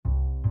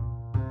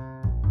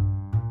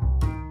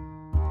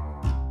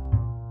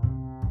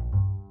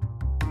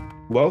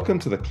Welcome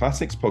to the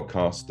Classics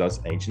Podcast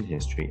Does Ancient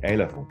History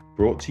A-Level,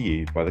 brought to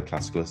you by the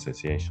Classical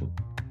Association.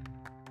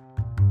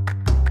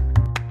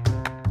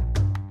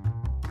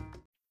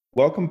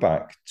 Welcome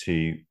back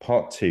to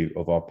part 2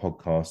 of our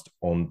podcast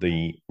on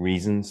the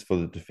reasons for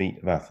the defeat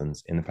of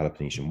Athens in the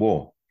Peloponnesian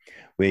War.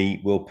 We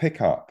will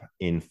pick up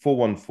in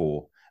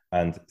 414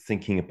 and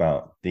thinking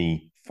about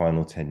the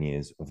final 10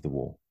 years of the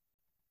war.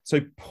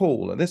 So,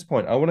 Paul, at this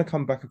point, I want to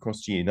come back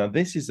across to you. Now,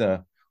 this is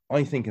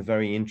I think, a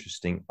very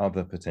interesting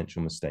other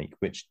potential mistake,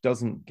 which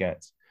doesn't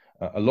get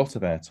a lot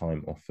of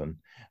airtime often,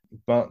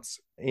 but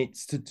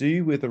it's to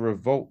do with a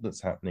revolt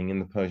that's happening in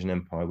the Persian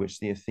Empire, which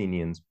the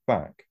Athenians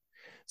back.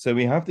 So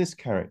we have this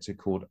character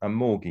called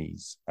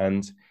Amorges,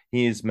 and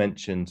he is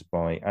mentioned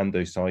by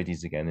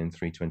Andocides again in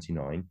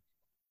 329.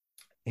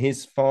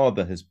 His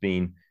father has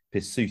been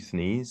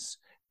Pissuthnes,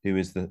 who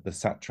is the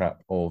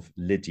satrap of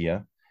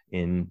Lydia,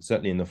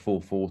 certainly in the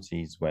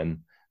 440s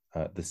when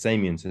the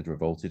Samians had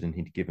revolted and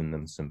he'd given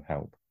them some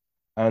help.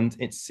 And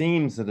it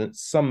seems that at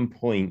some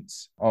point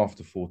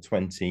after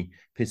 420,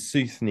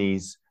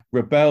 Pissuthnes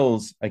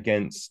rebels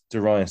against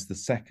Darius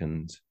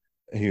II,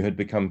 who had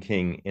become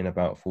king in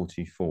about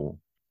 424.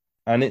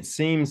 And it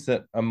seems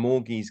that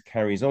Amorges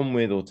carries on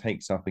with or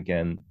takes up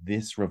again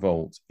this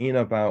revolt in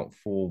about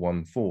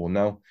 414.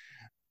 Now,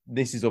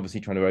 this is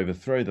obviously trying to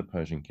overthrow the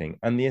Persian king,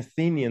 and the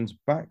Athenians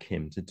back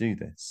him to do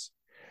this.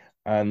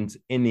 And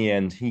in the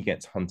end, he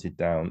gets hunted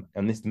down.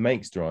 And this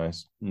makes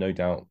Darius, no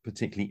doubt,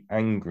 particularly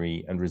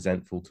angry and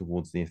resentful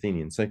towards the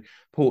Athenians. So,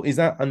 Paul, is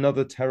that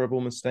another terrible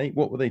mistake?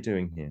 What were they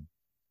doing here?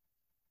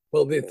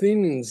 Well, the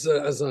Athenians,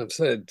 as I've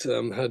said,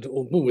 had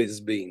always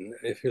been,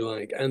 if you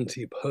like,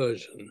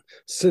 anti-Persian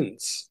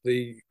since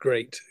the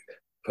great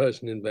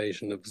Persian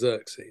invasion of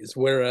Xerxes,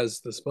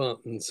 whereas the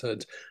Spartans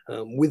had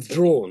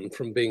withdrawn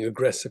from being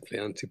aggressively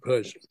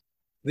anti-Persian.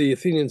 The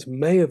Athenians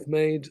may have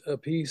made a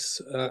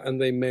peace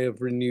and they may have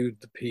renewed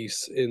the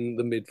peace in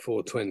the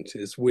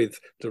mid-420s with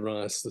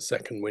Darius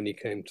II when he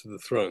came to the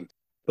throne.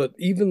 But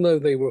even though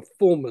they were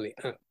formally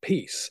at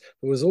peace,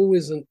 there was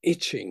always an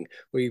itching.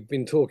 We've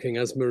been talking,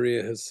 as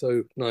Maria has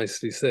so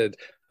nicely said,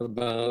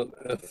 about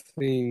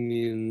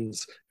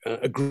Athenians'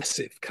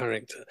 aggressive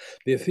character.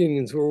 The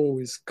Athenians were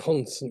always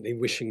constantly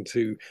wishing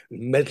to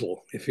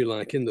meddle, if you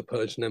like, in the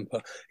Persian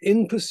Empire,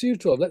 in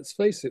pursuit of, let's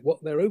face it,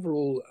 what their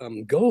overall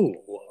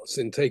goal was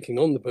in taking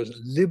on the Persians,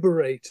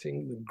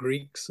 liberating the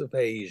Greeks of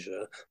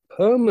Asia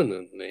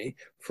permanently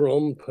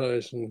from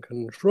Persian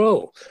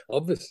control.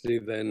 Obviously,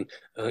 then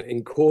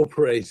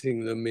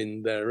incorporating them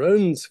in their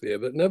own sphere,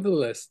 but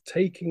nevertheless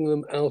taking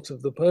them out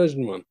of the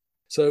Persian one.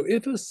 So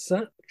if a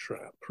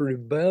satrap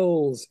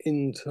rebels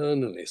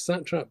internally,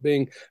 satrap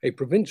being a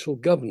provincial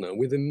governor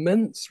with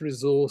immense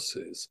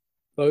resources,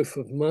 both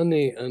of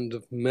money and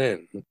of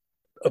men,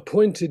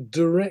 appointed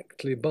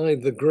directly by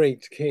the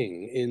great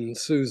king in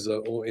Susa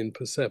or in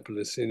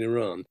Persepolis in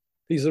Iran,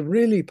 these are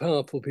really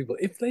powerful people.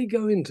 If they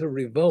go into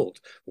revolt,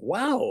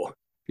 wow,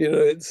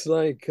 it's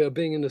like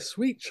being in a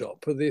sweet shop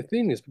for the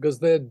Athenians because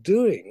they're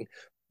doing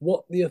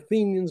what the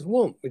Athenians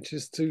want, which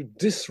is to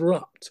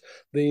disrupt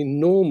the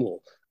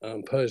normal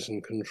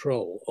Persian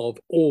control of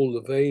all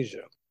of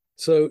Asia.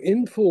 So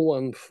in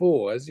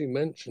 414, as you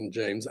mentioned,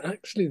 James,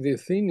 actually the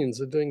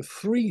Athenians are doing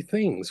 3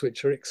 things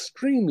which are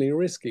extremely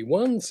risky.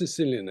 1,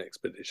 Sicilian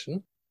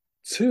expedition.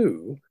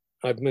 2,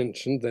 I've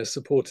mentioned they're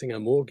supporting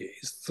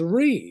Amorges.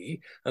 3,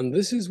 and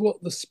this is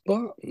what the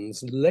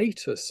Spartans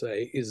later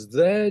say is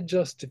their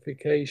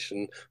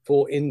justification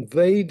for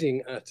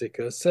invading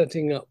Attica,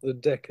 setting up the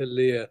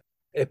Decalia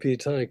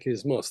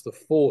Epitaikismos, the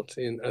fort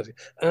in Attica,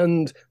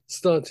 and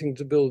starting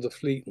to build a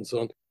fleet and so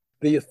on.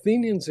 The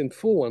Athenians in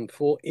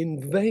 414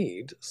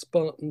 invade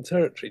Spartan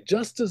territory,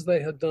 just as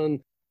they had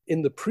done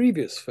in the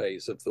previous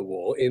phase of the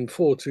war in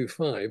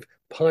 425,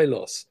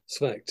 Pylos,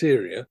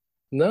 Sphacteria.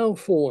 Now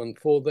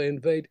 414, they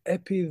invade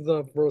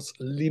Epidaurus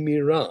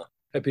Limyra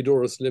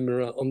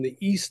on the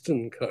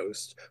eastern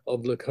coast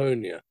of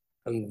Laconia.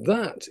 And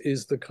that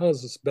is the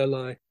casus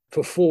belli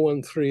for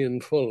 413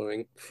 and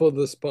following for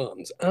the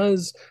Spartans,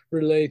 as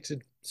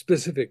related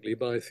specifically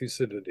by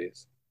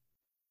Thucydides.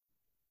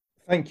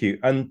 Thank you.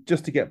 And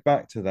just to get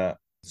back to that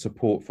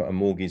support for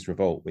Amorges'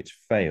 revolt, which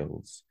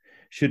fails,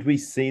 should we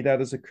see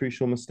that as a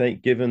crucial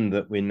mistake, given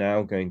that we're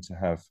now going to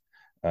have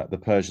the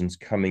Persians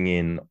coming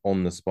in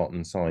on the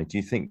Spartan side? Do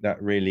you think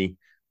that really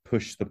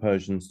pushed the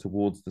Persians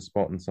towards the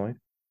Spartan side?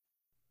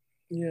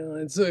 Yeah,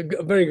 it's a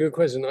very good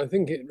question. I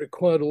think it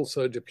required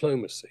also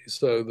diplomacy.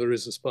 So there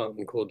is a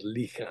Spartan called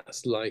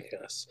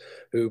Lycas,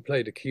 who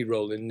played a key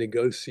role in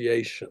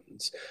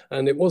negotiations.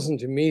 And it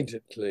wasn't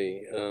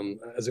immediately,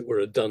 as it were,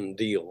 a done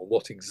deal,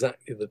 what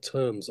exactly the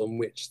terms on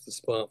which the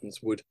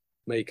Spartans would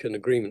make an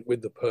agreement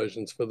with the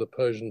Persians for the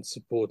Persian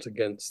support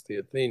against the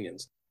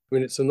Athenians. I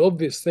mean, it's an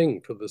obvious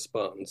thing for the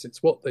Spartans.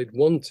 It's what they'd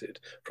wanted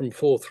from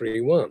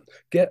 431.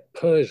 Get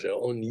Persia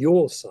on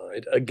your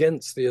side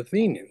against the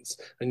Athenians,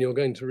 and you're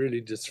going to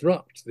really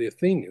disrupt the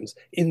Athenians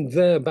in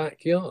their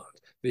backyard,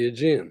 the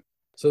Aegean.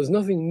 So there's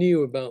nothing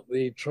new about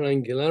the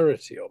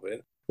triangularity of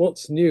it.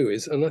 What's new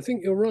is, and I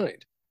think you're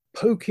right,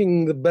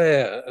 poking the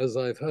bear, as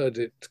I've heard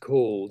it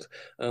called,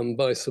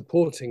 by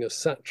supporting a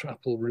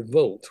satrapal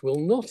revolt will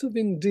not have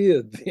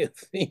endeared the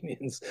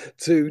Athenians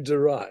to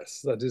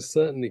Darius. That is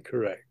certainly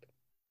correct.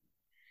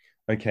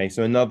 Okay,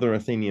 so another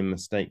Athenian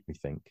mistake, we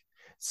think.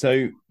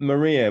 So,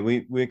 Maria,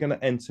 we're going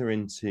to enter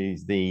into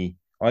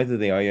either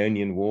the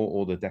Ionian War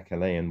or the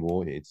Decelean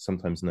War. It's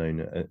sometimes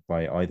known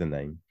by either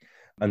name,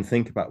 and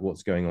think about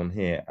what's going on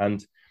here.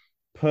 And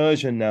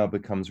Persia now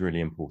becomes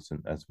really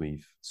important, as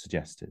we've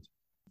suggested.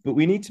 But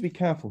we need to be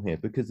careful here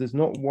because there's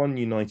not one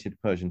united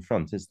Persian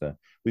front, is there?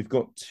 We've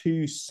got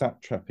two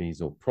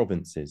satrapies or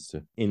provinces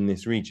in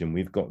this region.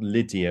 We've got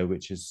Lydia,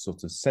 which is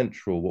sort of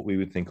central, what we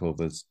would think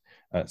of as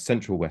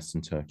central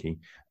Western Turkey.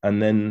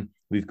 And then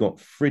we've got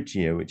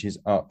Phrygia, which is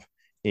up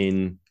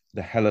in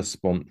the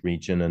Hellespont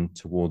region and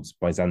towards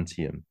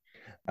Byzantium.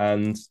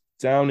 And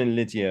down in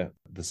Lydia,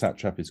 the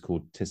satrap is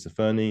called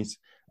Tissaphernes,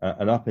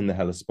 and up in the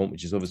Hellespont,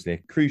 which is obviously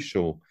a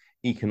crucial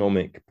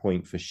economic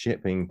point for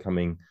shipping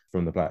coming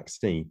from the Black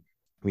Sea,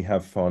 we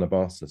have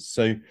Pharnabazus.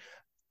 So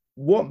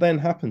what then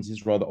happens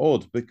is rather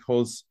odd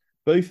because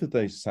both of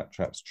those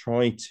satraps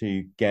try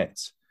to get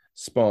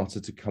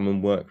Sparta to come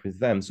and work with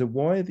them. So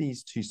why are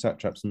these two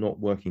satraps not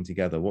working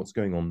together? What's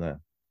going on there?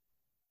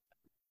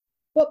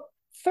 Well,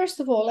 first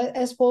of all,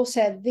 as Paul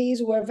said,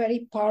 these were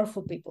very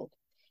powerful people.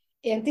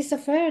 And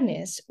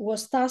Tissaphernes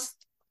was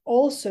tasked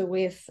also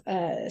with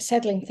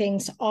settling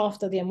things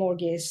after the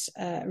Amorges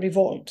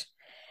revolt.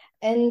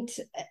 And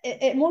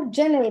a more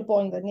general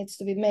point that needs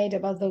to be made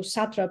about those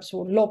satraps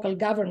or local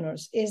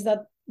governors is that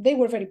they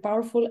were very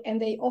powerful and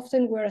they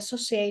often were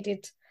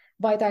associated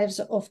by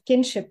ties of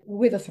kinship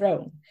with the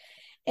throne.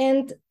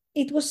 And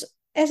it was,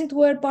 as it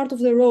were, part of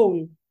the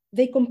role.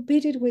 They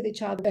competed with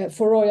each other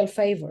for royal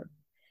favor.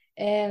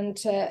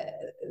 And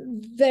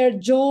their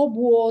job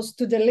was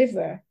to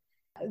deliver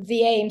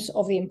the aims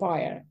of the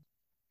empire.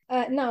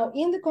 Now,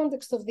 in the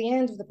context of the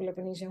end of the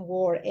Peloponnesian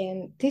War,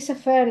 and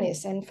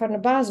Tissaphernes and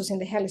Pharnabazus in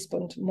the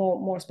Hellespont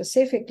more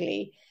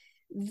specifically,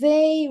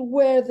 they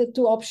were the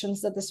two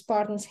options that the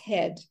Spartans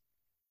had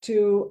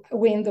to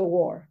win the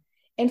war.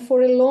 And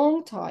for a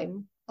long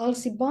time,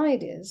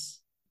 Alcibiades'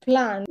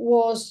 plan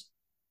was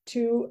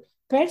to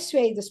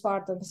persuade the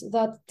Spartans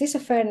that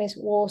Tissaphernes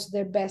was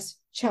their best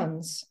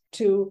chance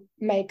to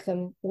make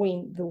them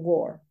win the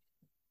war.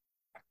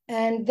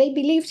 And they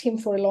believed him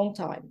for a long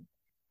time.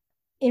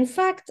 In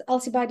fact,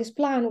 Alcibiades'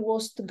 plan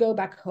was to go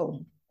back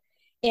home.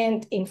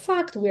 And in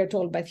fact, we are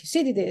told by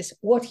Thucydides,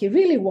 what he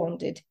really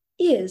wanted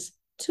is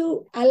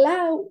to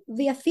allow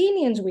the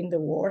Athenians win the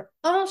war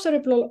after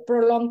a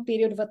prolonged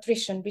period of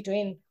attrition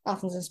between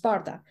Athens and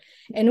Sparta.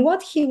 And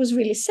what he was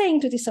really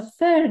saying to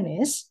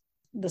Tissaphernes,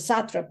 the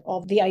satrap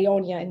of the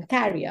Ionia and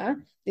Caria,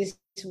 this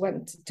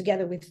went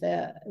together with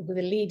the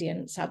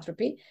Lydian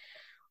satrapy,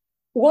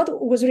 what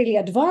was really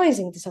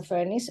advising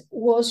Tissaphernes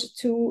was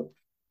to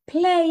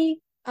play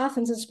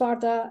Athens and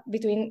Sparta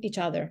between each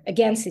other,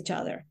 against each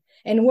other,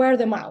 and wear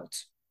them out.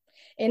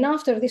 And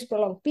after this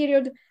prolonged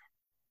period,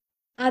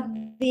 at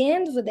the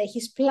end of the day,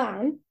 his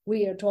plan,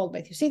 we are told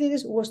by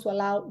Thucydides, was to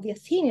allow the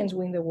Athenians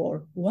win the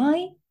war.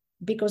 Why?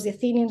 Because the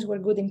Athenians were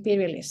good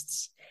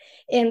imperialists,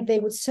 and they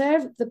would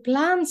serve the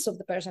plans of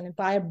the Persian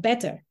Empire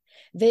better.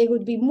 They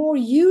would be more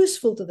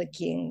useful to the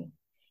king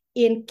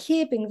in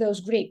keeping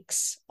those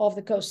Greeks of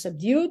the coast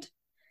subdued,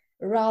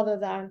 rather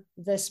than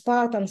the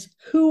Spartans,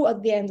 who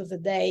at the end of the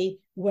day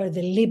were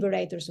the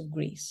liberators of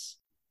Greece.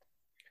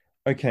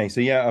 Okay, so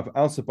yeah,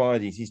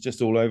 Alcibiades, he's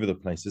just all over the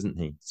place, isn't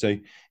he? So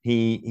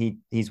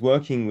he's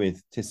working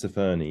with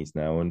Tissaphernes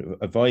now and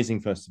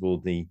advising, first of all,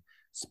 the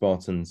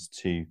Spartans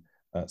to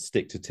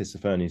stick to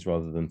Tissaphernes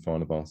rather than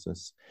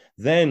Pharnabazus.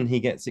 Then he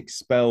gets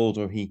expelled,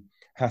 or he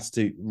has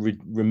to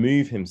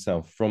remove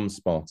himself from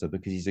Sparta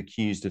because he's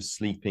accused of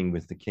sleeping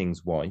with the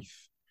king's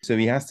wife. So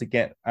he has to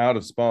get out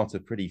of Sparta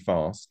pretty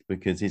fast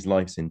because his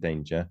life's in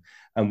danger.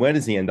 And where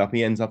does he end up?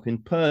 He ends up in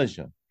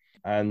Persia.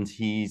 And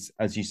he's,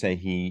 as you say,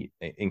 he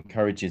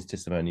encourages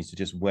Tissaphernes to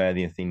just wear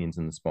the Athenians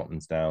and the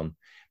Spartans down.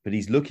 But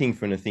he's looking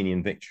for an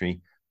Athenian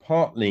victory.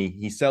 Partly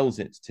he sells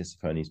it to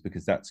Tissaphernes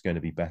because that's going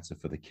to be better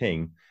for the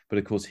king. But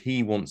of course,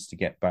 he wants to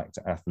get back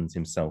to Athens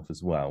himself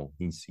as well.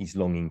 He's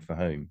longing for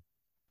home.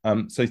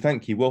 So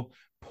thank you. Well,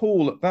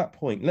 Paul, at that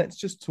point, let's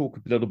just talk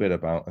a little bit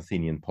about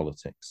Athenian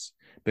politics,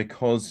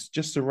 because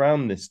just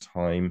around this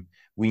time,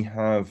 we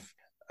have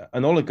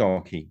an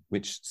oligarchy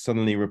which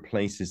suddenly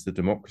replaces the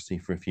democracy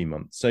for a few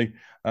months. So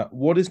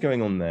what is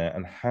going on there,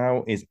 and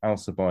how is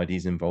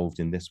Alcibiades involved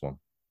in this one?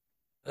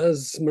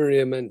 As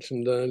Maria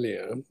mentioned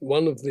earlier,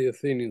 one of the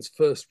Athenians'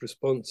 first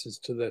responses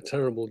to their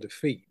terrible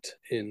defeat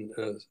in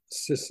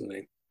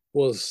Sicily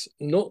was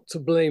not to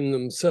blame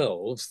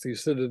themselves.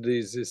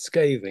 Thucydides is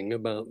scathing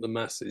about the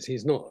masses.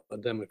 He's not a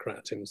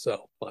democrat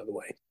himself, by the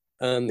way,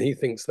 and he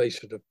thinks they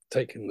should have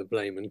taken the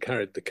blame and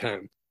carried the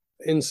camp.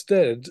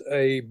 instead,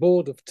 a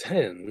board of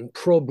 10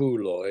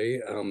 probuloi,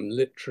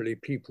 literally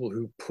people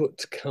who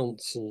put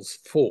councils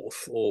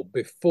forth or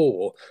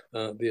before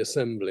the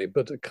assembly,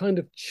 but a kind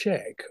of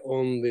check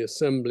on the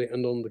assembly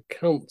and on the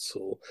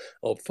council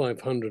of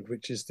 500,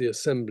 which is the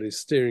assembly's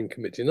steering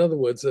committee. In other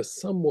words, a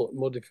somewhat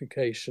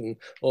modification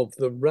of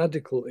the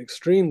radical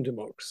extreme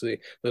democracy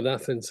that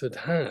Athens had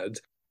had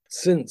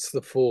since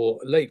the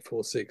late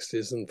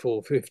 460s and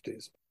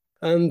 450s.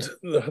 And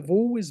there have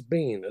always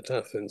been at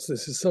Athens,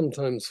 this is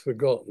sometimes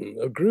forgotten,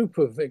 a group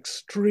of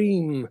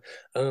extreme,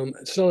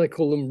 shall I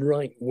call them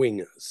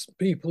right-wingers,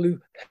 people who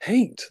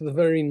hate the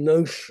very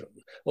notion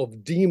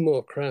of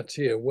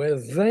democratia, where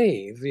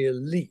they, the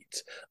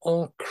elite,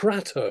 are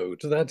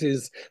kratoed, that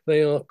is,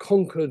 they are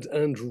conquered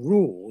and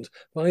ruled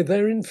by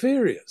their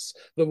inferiors.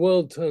 The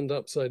world turned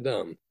upside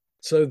down.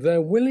 So they're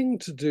willing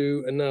to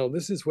do, and now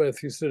this is where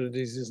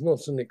Thucydides is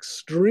not an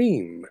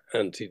extreme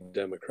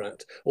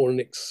anti-democrat or an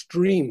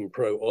extreme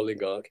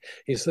pro-oligarch.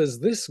 He says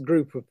this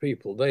group of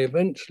people, they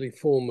eventually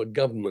form a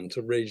government,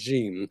 a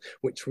regime,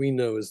 which we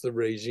know as the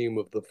regime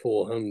of the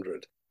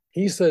 400.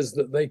 He says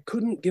that they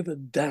couldn't give a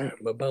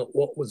damn about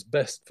what was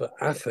best for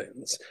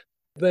Athens.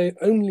 They're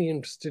only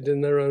interested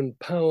in their own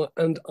power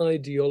and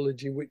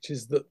ideology, which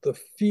is that the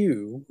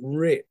few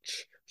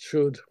rich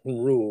should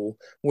rule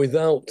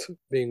without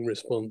being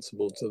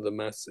responsible to the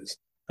masses.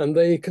 And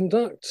they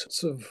conduct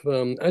sort of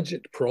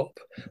agitprop.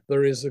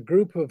 There is a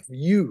group of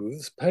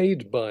youths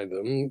paid by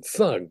them,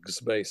 thugs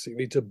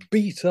basically, to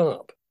beat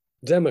up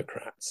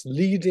Democrats,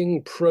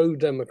 leading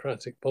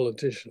pro-democratic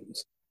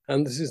politicians.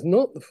 And this is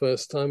not the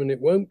first time, and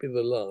it won't be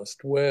the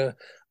last, where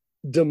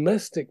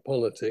domestic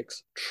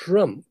politics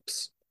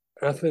trumps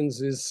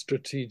Athens'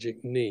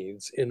 strategic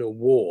needs in a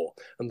war.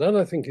 And that,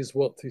 I think, is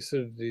what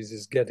Thucydides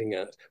is getting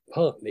at,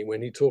 partly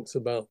when he talks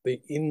about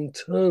the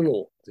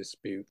internal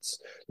disputes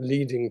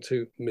leading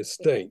to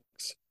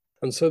mistakes.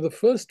 And so the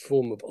first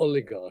form of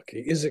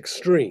oligarchy is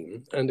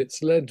extreme, and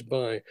it's led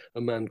by a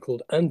man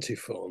called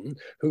Antiphon,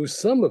 who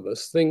some of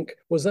us think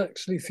was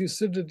actually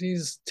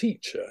Thucydides'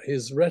 teacher,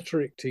 his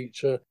rhetoric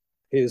teacher,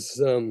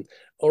 his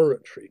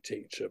oratory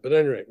teacher. But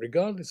anyway,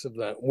 regardless of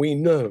that, we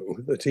know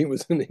that he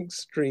was an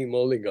extreme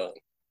oligarch.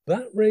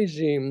 That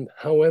regime,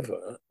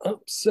 however,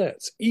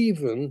 upsets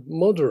even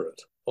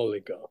moderate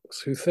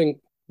oligarchs who think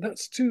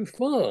that's too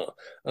far.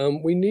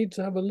 We need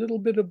to have a little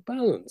bit of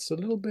balance, a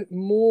little bit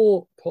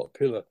more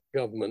popular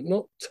government,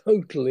 not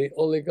totally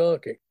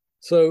oligarchic.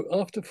 So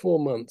after 4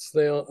 months,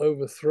 they are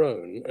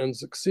overthrown and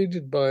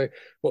succeeded by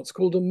what's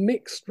called a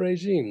mixed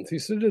regime.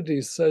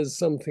 Thucydides says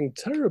something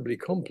terribly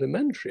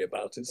complimentary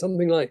about it,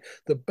 something like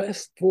the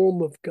best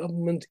form of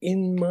government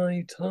in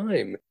my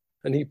time.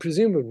 And he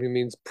presumably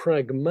means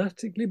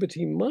pragmatically, but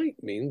he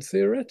might mean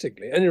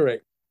theoretically. At any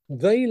rate,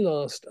 they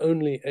last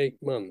only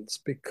 8 months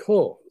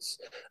because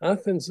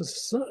Athens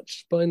has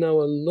such by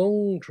now a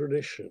long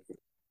tradition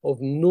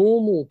of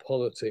normal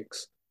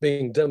politics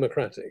being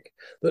democratic,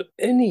 that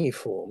any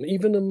form,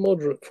 even a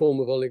moderate form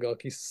of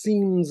oligarchy,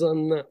 seems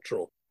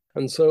unnatural.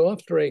 And so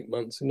after 8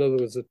 months, in other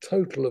words, a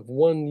total of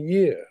 1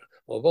 year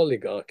of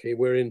oligarchy,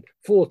 where in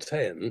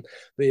 410,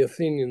 the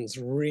Athenians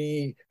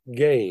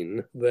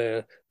regain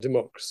their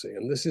democracy.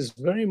 And this is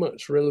very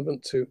much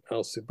relevant to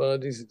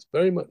Alcibiades. It's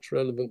very much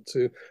relevant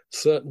to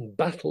certain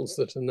battles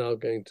that are now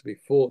going to be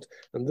fought.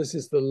 And this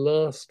is the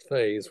last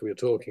phase we're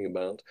talking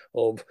about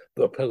of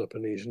the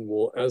Peloponnesian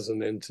War as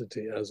an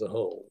entity, as a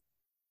whole.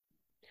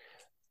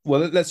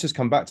 Well, let's just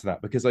come back to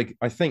that, because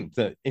I think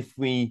that if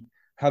we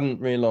hadn't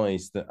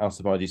realized that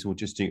Alcibiades will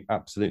just do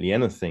absolutely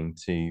anything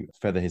to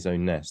feather his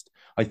own nest,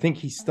 I think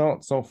he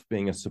starts off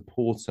being a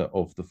supporter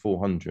of the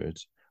 400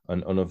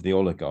 and of the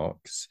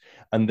oligarchs.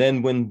 And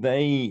then when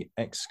they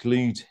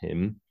exclude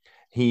him,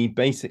 he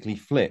basically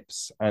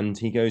flips and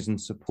he goes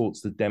and supports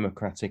the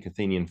democratic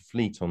Athenian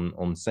fleet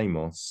on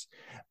Samos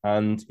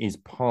and is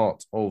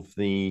part of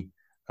the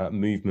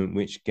movement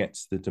which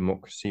gets the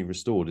democracy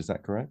restored. Is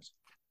that correct?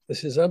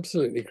 This is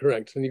absolutely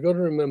correct. And you've got to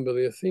remember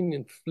the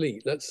Athenian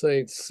fleet, let's say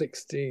it's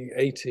 60,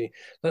 80,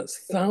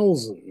 that's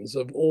thousands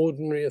of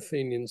ordinary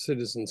Athenian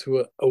citizens who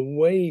are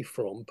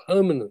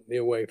permanently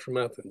away from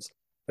Athens.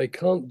 They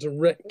can't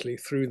directly,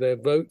 through their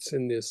votes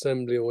in the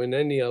assembly or in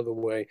any other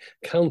way,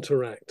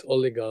 counteract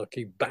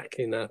oligarchy back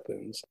in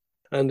Athens.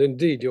 And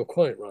indeed, you're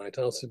quite right,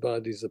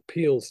 Alcibiades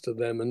appeals to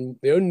them, and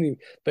the only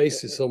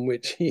basis on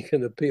which he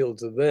can appeal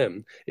to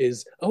them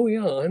is, oh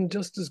yeah, I'm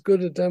just as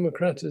good a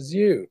Democrat as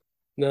you.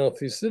 Now,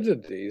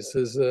 Thucydides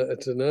has,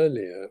 at an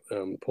earlier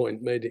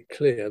point, made it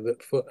clear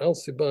that for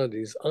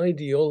Alcibiades,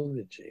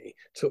 ideology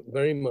took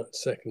very much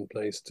second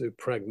place to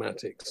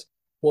pragmatics.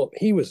 What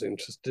he was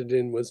interested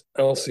in was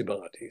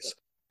Alcibiades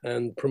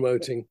and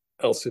promoting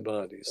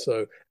Alcibiades.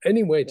 So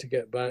any way to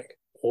get back,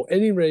 or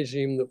any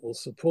regime that will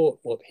support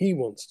what he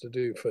wants to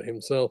do for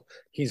himself,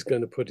 he's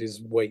going to put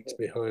his weight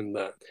behind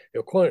that.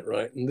 You're quite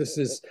right. And this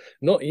is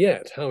not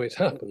yet how it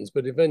happens,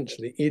 but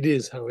eventually it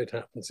is how it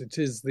happens. It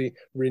is the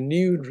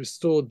renewed,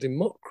 restored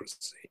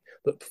democracy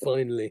that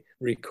finally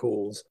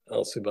recalls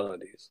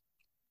Alcibiades.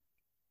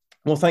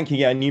 Well, thank you.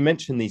 Yeah, and you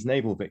mentioned these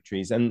naval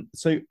victories. And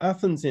so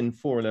Athens in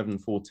 411,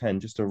 410,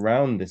 just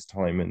around this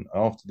time and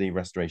after the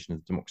restoration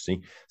of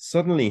democracy,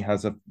 suddenly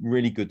has a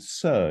really good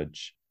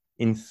surge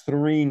in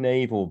three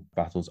naval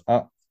battles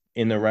up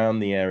in around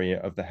the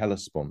area of the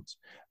Hellespont.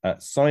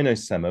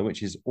 Cynosema,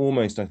 which is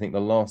almost, I think,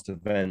 the last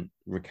event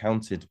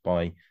recounted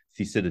by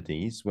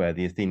Thucydides, where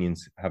the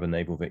Athenians have a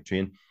naval victory.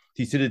 And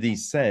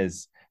Thucydides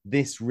says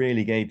this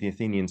really gave the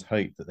Athenians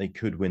hope that they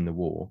could win the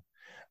war.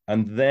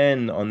 And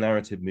then our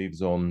narrative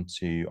moves on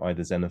to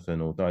either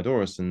Xenophon or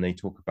Diodorus, and they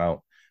talk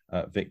about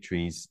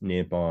victories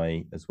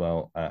nearby as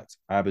well at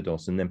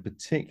Abydos, and then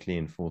particularly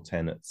in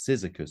 410 at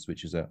Cyzicus,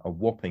 which is a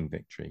whopping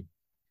victory.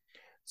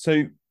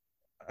 So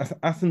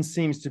Athens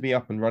seems to be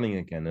up and running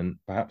again and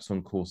perhaps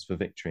on course for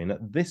victory. And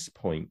at this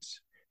point,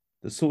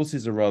 the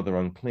sources are rather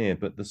unclear,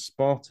 but the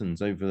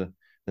Spartans over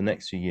the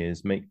next few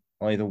years make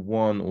either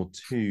one or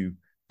two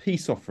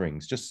peace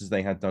offerings, just as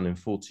they had done in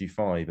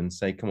 425, and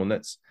say, come on,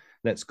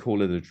 let's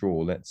call it a draw,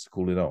 let's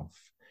call it off.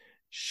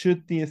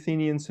 Should the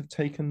Athenians have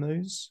taken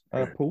those,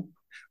 Paul?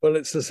 Well,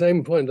 it's the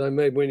same point I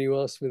made when you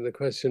asked me the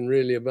question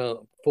really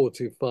about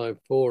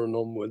 425-4 and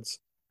onwards.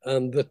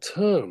 And the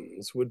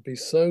terms would be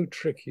so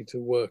tricky to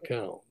work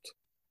out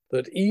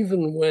that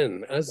even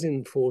when, as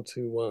in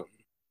 421,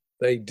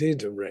 they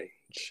did arrange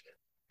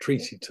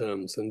treaty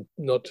terms and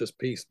not just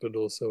peace, but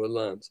also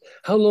alliance,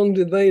 how long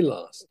did they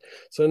last?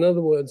 So in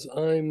other words,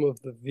 I'm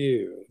of the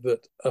view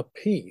that a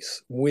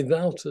peace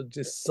without a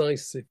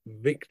decisive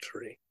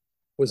victory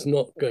was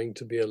not going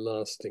to be a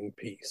lasting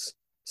peace.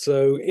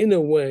 So in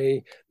a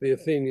way, the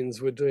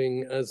Athenians were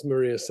doing, as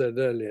Maria said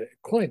earlier,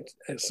 quite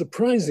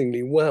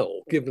surprisingly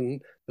well,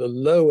 given the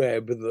low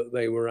ebb that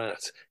they were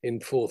at in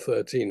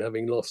 413,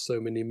 having lost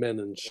so many men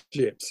and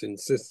ships in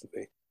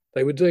Sicily.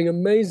 They were doing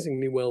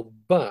amazingly well,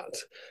 but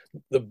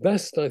the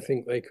best I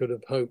think they could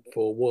have hoped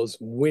for was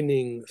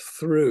winning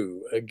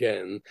through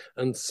again.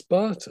 And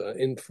Sparta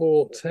in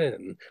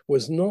 410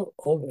 was not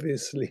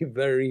obviously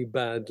very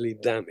badly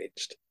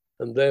damaged.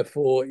 And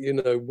therefore, you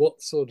know,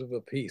 what sort of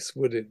a peace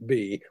would it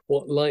be?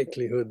 What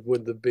likelihood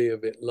would there be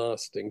of it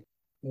lasting?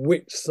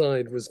 Which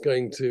side was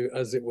going to,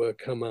 as it were,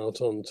 come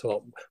out on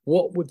top?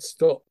 What would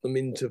stop them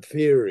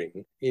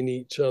interfering in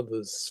each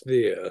other's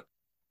sphere?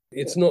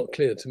 It's not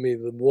clear to me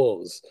there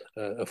was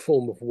a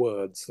form of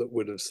words that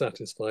would have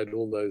satisfied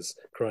all those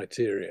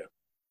criteria.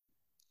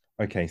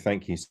 Okay,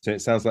 thank you. So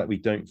it sounds like we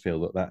don't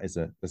feel that that is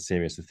a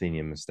serious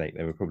Athenian mistake.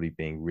 They were probably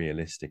being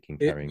realistic in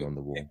carrying on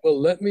the war. Well,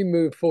 let me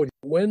move forward.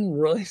 When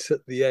right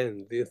at the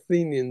end, the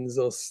Athenians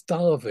are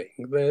starving,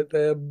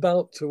 they're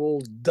about to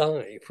all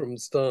die from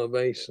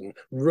starvation,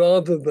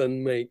 rather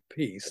than make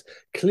peace,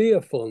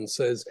 Cleophon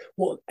says,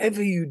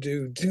 whatever you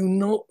do, do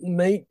not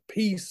make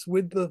peace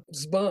with the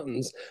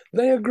Spartans.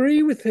 They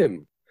agree with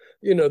him.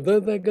 You know,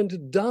 they're going to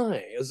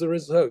die as a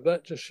result.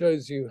 That just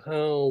shows you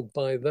how,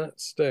 by that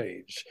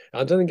stage,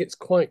 I don't think it's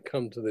quite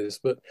come to this,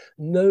 but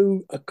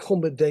no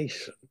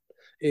accommodation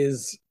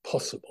is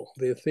possible.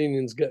 The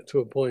Athenians get to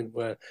a point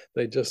where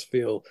they just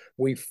feel,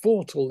 we've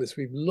fought all this,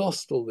 we've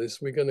lost all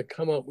this, we're going to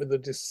come up with a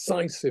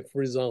decisive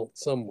result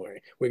some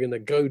way. We're going to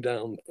go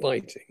down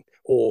fighting,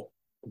 or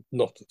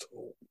not at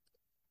all.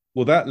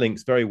 Well, that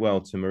links very well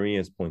to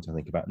Maria's point, I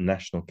think, about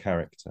national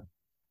character.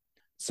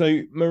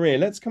 So, Maria,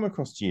 let's come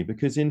across to you,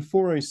 because in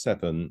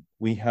 407,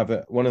 we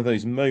have one of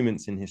those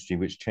moments in history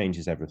which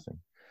changes everything.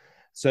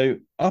 So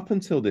up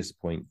until this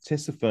point,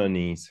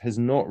 Tissaphernes has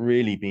not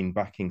really been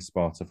backing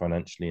Sparta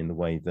financially in the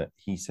way that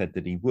he said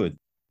that he would.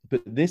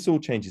 But this all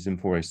changes in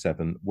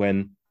 407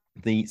 when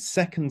the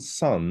second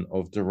son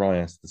of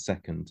Darius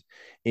II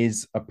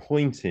is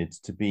appointed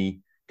to be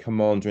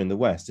commander in the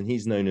West. And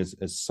he's known as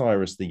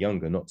Cyrus the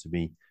Younger, not to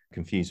be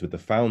confused with the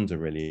founder,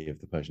 really, of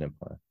the Persian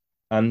Empire.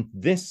 And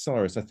this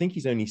Cyrus, I think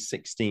he's only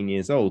 16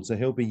 years old, so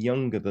he'll be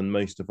younger than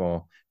most of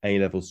our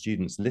A-level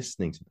students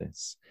listening to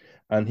this.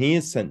 And he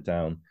is sent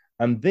down,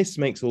 and this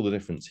makes all the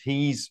difference.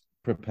 He's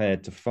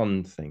prepared to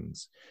fund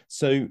things.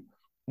 So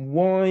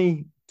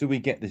why do we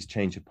get this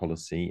change of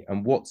policy,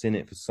 and what's in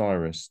it for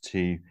Cyrus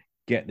to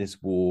get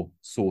this war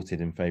sorted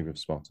in favor of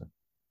Sparta?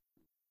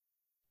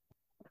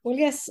 Well,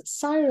 yes,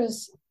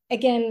 Cyrus,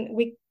 again,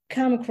 we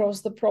come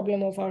across the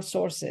problem of our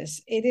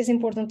sources. It is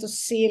important to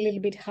see a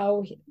little bit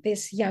how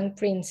this young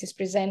prince is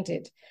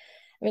presented.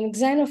 I mean,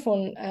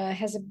 Xenophon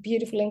has a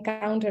beautiful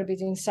encounter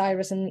between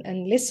Cyrus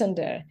and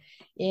Lysander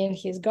in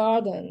his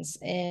gardens.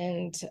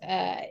 And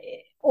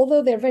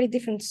although they're very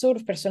different sort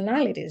of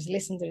personalities,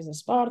 Lysander is a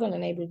Spartan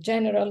and able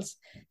general.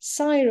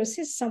 Cyrus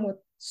is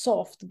somewhat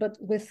soft, but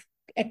with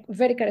a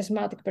very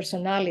charismatic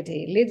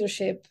personality,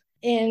 leadership.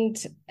 And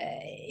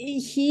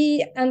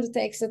he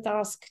undertakes the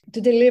task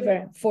to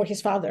deliver for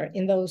his father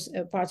in those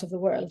parts of the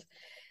world.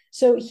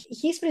 So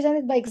he's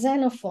presented by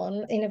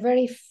Xenophon in a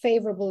very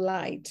favorable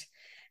light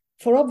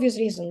for obvious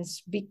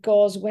reasons,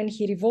 because when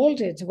he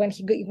revolted, when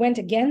he went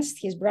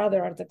against his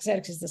brother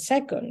Artaxerxes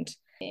II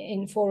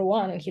in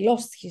 401 and he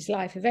lost his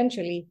life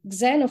eventually,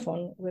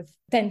 Xenophon with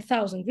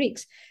 10,000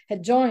 Greeks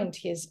had joined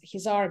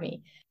his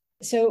army.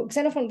 So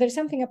Xenophon, there's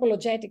something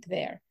apologetic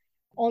there.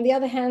 On the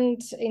other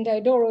hand, in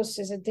Diodorus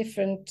is a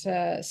different,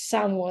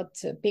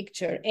 somewhat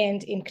picture.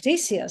 And in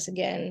Ctesias,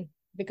 again,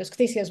 because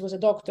Ctesias was a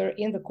doctor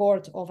in the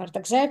court of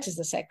Artaxerxes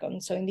II,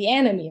 so in the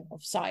enemy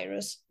of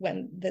Cyrus,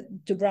 when the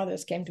two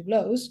brothers came to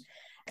blows,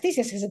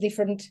 Ctesias has a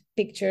different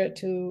picture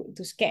to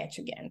sketch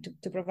again,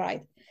 to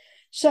provide.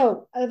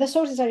 So the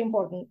sources are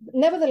important.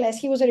 Nevertheless,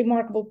 he was a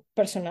remarkable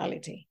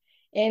personality.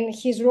 And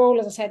his role,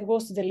 as I said,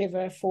 was to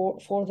deliver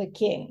for the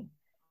king.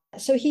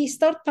 So he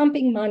started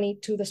pumping money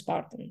to the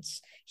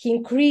Spartans. He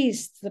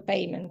increased the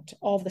payment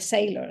of the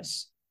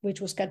sailors,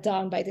 which was cut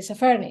down by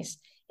Tissaphernes,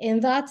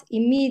 and that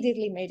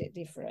immediately made a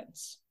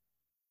difference.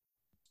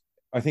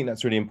 I think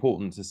that's really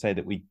important to say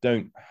that we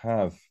don't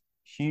have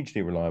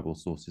hugely reliable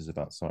sources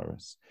about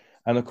Cyrus.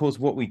 And of course,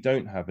 what we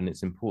don't have, and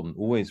it's important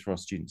always for our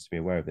students to be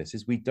aware of this,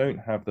 is we don't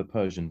have the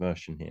Persian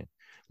version here.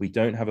 We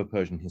don't have a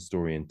Persian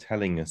historian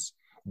telling us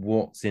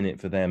what's in it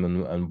for them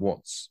and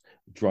what's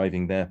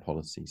driving their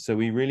policy. So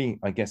we really,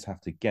 I guess,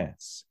 have to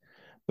guess.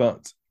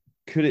 But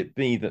could it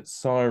be that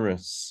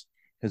Cyrus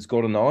has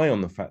got an eye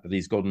on the fact that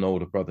he's got an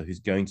older brother who's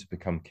going to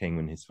become king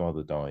when his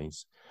father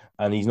dies,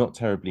 and he's not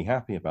terribly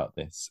happy about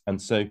this? And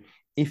so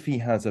if he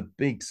has a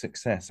big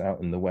success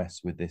out in the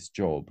West with this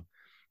job,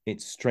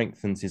 it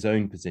strengthens his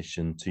own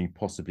position to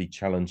possibly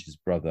challenge his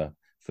brother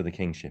for the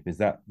kingship. Is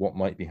that what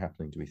might be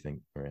happening, do we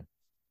think, Maria?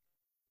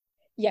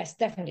 Yes,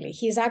 definitely.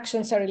 His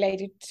actions are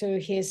related to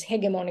his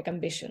hegemonic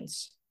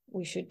ambitions.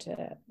 We should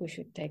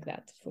take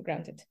that for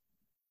granted.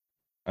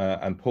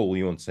 And Paul,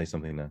 you want to say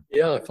something there?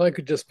 Yeah, if I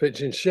could just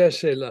pitch in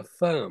Cherchez la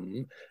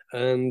femme,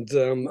 and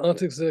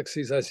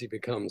Artaxerxes, as he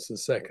becomes the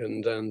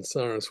second, and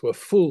Cyrus were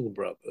full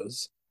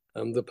brothers.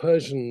 The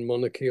Persian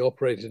monarchy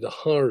operated a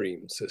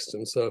harem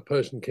system, so a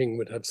Persian king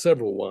would have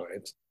several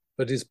wives,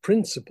 but his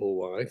principal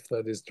wife,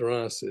 that is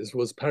Darasis,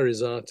 was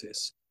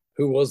Parysatis,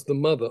 who was the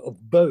mother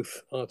of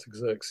both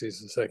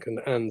Artaxerxes II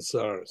and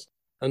Cyrus.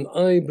 And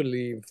I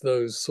believe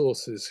those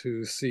sources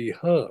who see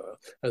her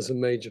as a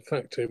major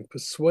factor in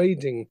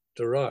persuading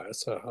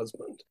Darius, her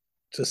husband,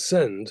 to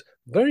send,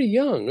 very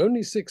young,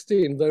 only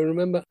 16, though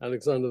remember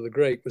Alexander the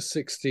Great was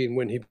 16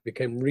 when he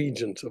became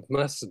regent of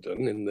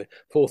Macedon in the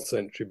 4th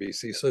century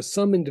BC. So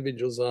some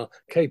individuals are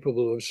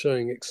capable of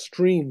showing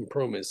extreme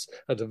promise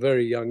at a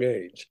very young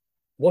age.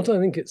 What I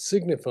think it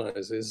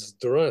signifies is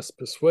Darius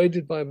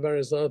persuaded by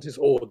Parysatis,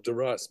 or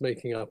Darius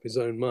making up his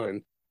own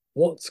mind.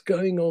 What's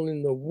going on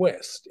in the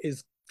West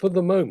is, for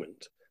the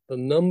moment, the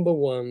number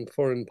one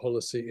foreign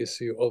policy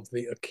issue of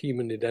the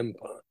Achaemenid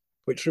Empire,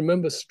 which,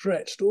 remember,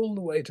 stretched all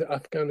the way to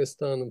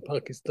Afghanistan and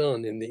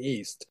Pakistan in the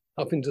east,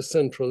 up into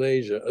Central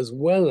Asia, as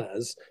well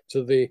as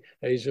to the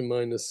Asia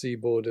Minor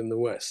seaboard in the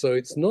west. So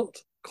it's not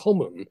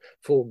common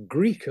for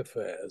Greek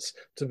affairs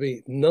to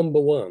be number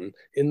one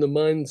in the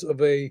minds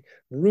of a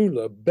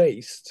ruler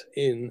based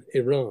in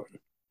Iran.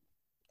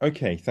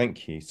 Okay,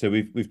 thank you. So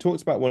we've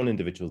talked about one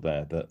individual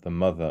there, the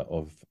mother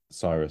of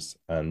Cyrus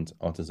and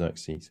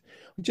Artaxerxes.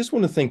 We just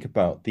want to think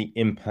about the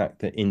impact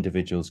that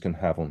individuals can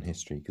have on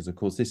history, because of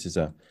course this is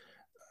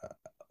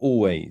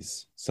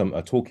always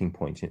a talking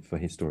point for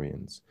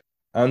historians.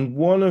 And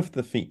one of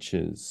the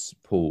features,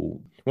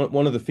 Paul,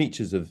 one of the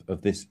features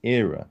of this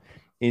era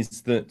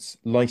is that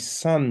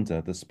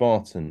Lysander, the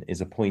Spartan,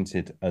 is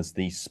appointed as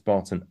the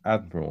Spartan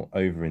admiral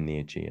over in the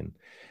Aegean.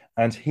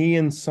 And he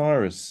and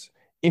Cyrus,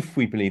 if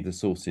we believe the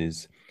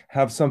sources,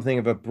 have something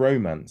of a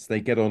bromance.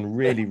 They get on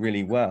really,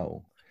 really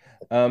well.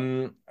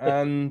 And,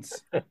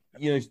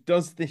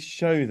 does this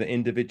show that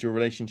individual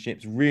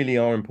relationships really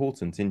are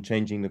important in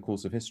changing the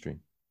course of history?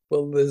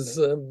 Well, there's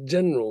a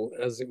general,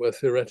 as it were,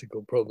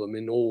 theoretical problem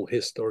in all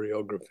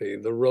historiography,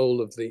 the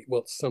role of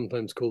what's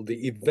sometimes called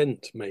the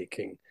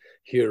event-making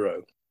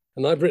hero.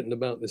 And I've written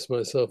about this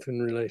myself in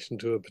relation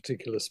to a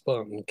particular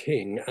Spartan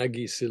king,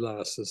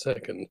 Agesilaus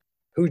II,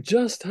 who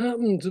just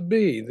happened to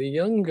be the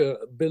younger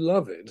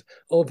beloved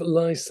of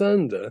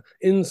Lysander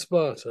in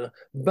Sparta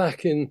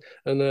back in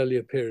an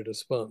earlier period of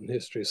Spartan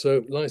history.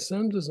 So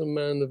Lysander's a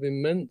man of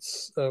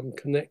immense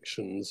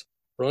connections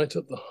right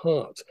at the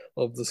heart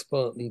of the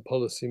Spartan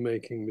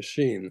policy-making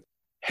machine.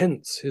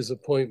 Hence his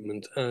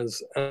appointment as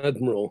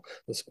admiral.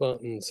 The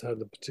Spartans had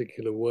a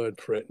particular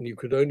word for it, and you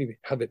could only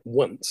have it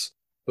once.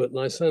 But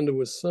Lysander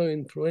was so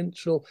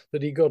influential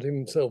that he got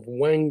himself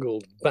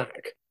wangled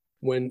back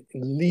when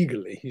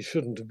legally he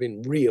shouldn't have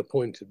been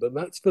reappointed. But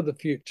that's for the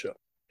future.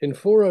 In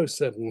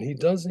 407, he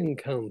does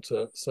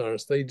encounter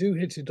Cyrus. They do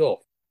hit it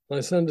off.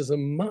 Lysander's a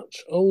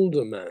much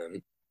older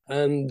man,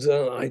 and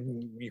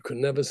you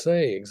can never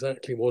say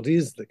exactly what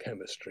is the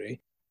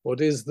chemistry,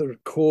 what is the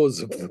cause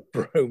of the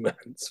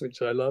bromance,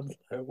 which I love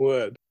that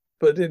word.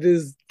 But it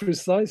is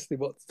precisely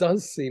what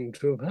does seem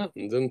to have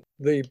happened. And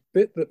the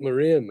bit that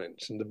Maria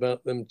mentioned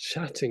about them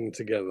chatting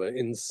together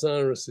in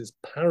Cyrus's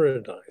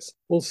paradise,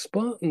 well,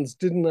 Spartans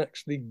didn't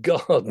actually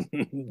garden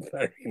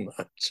very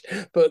much,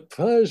 but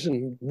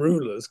Persian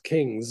rulers,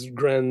 kings,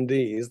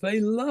 grandees, they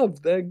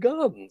loved their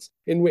gardens,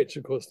 in which,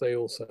 of course, they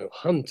also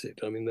hunted.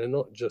 I mean, they're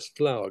not just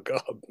flower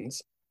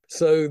gardens.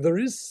 So there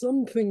is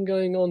something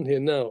going on here.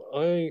 Now,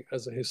 I,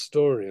 as a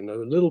historian,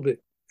 am a little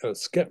bit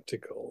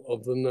skeptical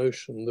of the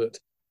notion that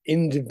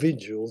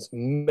individuals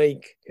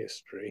make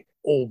history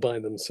all by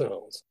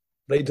themselves.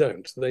 They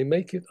don't. They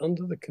make it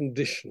under the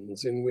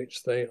conditions in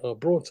which they are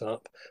brought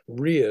up,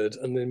 reared,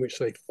 and in which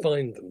they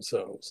find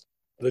themselves.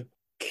 The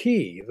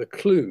key, the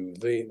clue,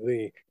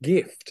 the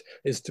gift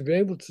is to be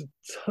able to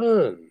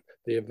turn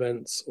the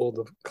events or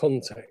the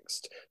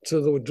context to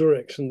the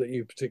direction that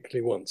you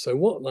particularly want. So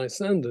what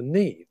Lysander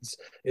needs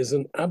is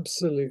an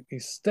absolutely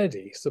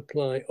steady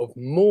supply of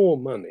more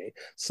money,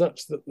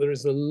 such that there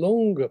is a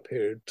longer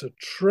period to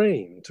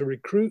train, to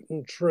recruit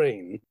and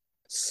train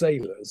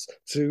sailors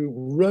to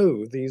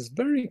row these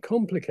very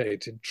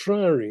complicated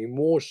trireme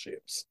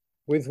warships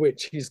with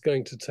which he's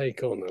going to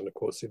take on and, of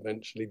course,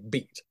 eventually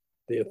beat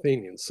the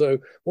Athenians. So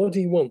what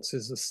he wants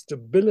is a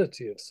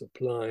stability of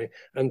supply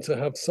and to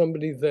have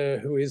somebody there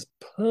who is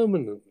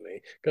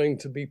permanently going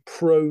to be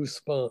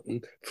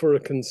pro-Spartan for a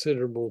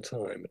considerable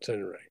time, at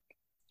any rate.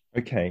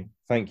 Okay,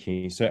 thank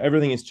you. So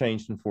everything is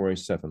changed in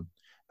 407.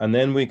 And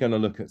then we're going to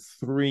look at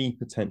three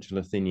potential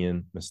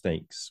Athenian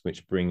mistakes,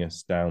 which bring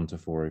us down to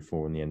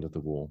 404 and the end of the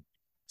war.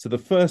 So the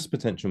first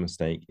potential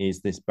mistake is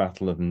this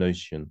Battle of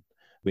Notion,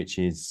 which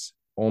is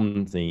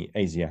on the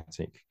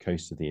Asiatic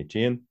coast of the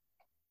Aegean.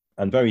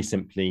 And very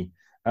simply,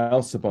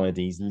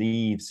 Alcibiades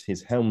leaves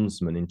his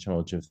helmsman in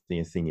charge of the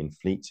Athenian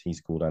fleet.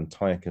 He's called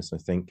Antiochus, I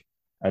think.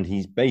 And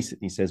he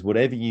basically says,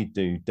 whatever you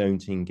do,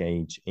 don't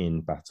engage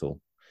in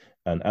battle.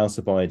 And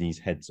Alcibiades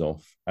heads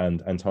off,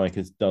 and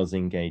Antiochus does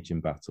engage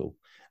in battle.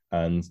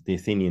 And the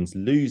Athenians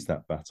lose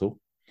that battle.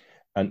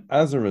 And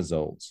as a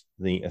result,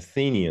 the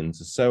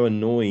Athenians are so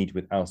annoyed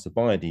with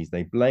Alcibiades,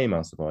 they blame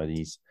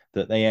Alcibiades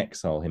that they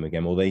exile him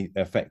again, or they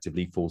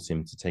effectively force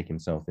him to take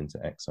himself into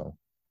exile.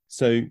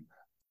 So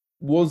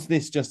was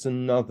this just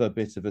another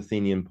bit of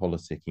Athenian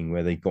politicking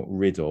where they got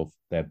rid of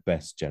their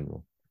best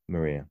general?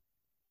 Maria?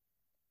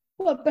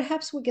 Well,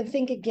 perhaps we can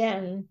think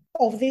again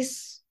of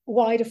this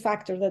wider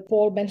factor that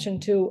Paul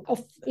mentioned too,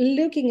 of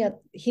looking at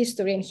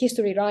history and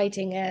history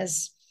writing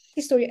as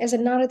history as a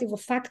narrative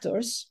of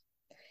factors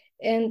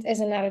and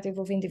as a narrative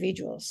of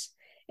individuals.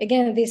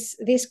 Again,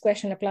 this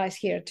question applies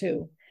here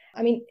too.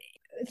 I mean,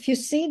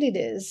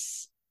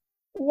 Thucydides,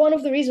 one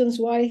of the reasons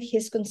why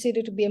he's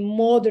considered to be a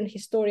modern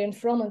historian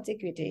from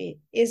antiquity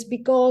is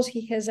because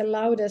he has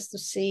allowed us to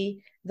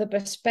see the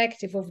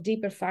perspective of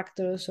deeper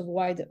factors of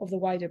the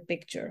wider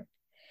picture.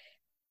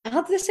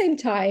 At the same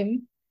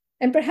time,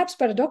 and perhaps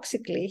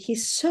paradoxically,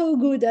 he's so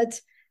good at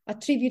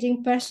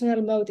attributing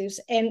personal motives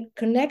and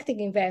connecting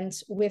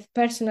events with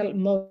personal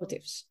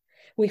motives.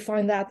 We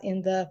find that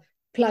in the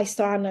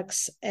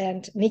Pleistanax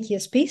and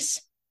Nicias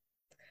piece.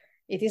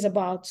 It is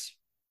about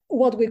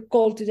what would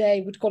call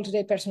today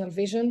personal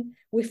vision.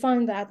 We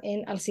find that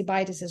in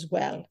Alcibiades as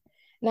well.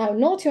 Now,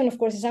 Notion, of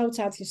course, is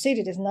outside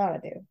Thucydides'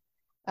 narrative,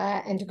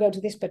 and to go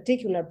to this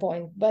particular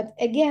point. But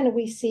again,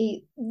 we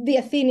see the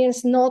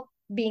Athenians not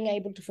being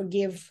able to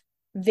forgive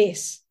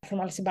this from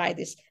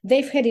Alcibiades.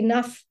 They've had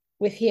enough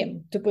with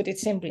him, to put it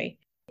simply.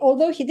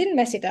 Although he didn't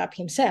mess it up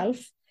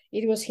himself,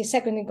 it was his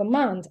second in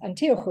command,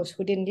 Antiochus,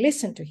 who didn't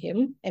listen to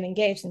him and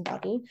engaged in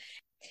battle,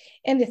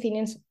 and the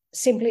Athenians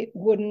simply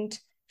wouldn't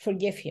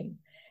forgive him.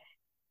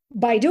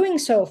 By doing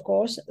so, of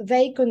course,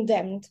 they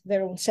condemned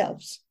their own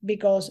selves,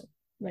 because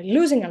by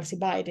losing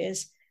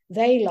Alcibiades,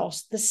 they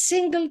lost the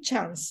single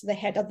chance they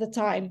had at the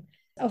time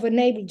of an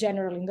able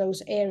general in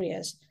those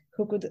areas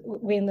who could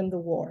win them the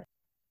war.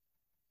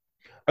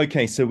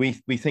 Okay, so we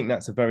think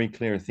that's a very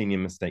clear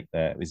Athenian mistake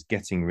there, is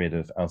getting rid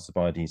of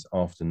Alcibiades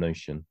after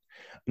Notion.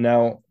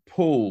 Now,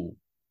 Paul,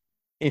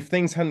 if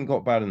things hadn't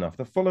got bad enough,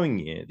 the following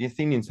year, the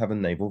Athenians have a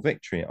naval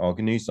victory at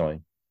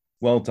Arginusae.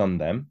 Well done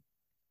them.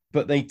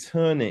 But they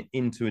turn it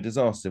into a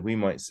disaster, we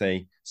might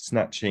say,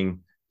 snatching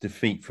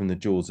defeat from the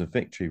jaws of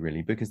victory,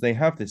 really, because they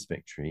have this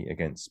victory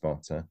against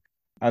Sparta.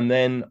 And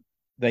then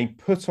they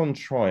put on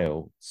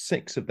trial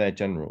 6 of their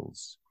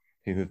generals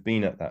who have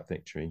been at that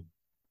victory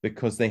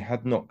because they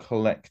had not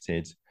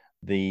collected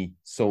the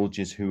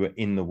soldiers who were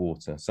in the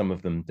water, some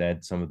of them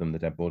dead, some of them the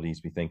dead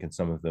bodies, we think, and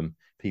some of them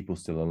people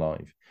still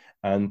alive.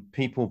 And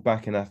people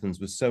back in Athens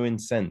were so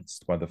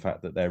incensed by the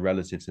fact that their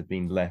relatives had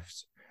been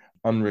left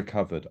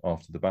unrecovered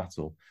after the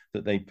battle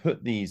that they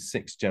put these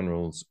 6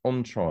 generals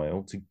on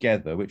trial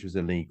together, which was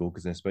illegal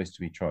because they're supposed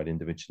to be tried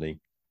individually,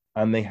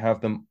 and they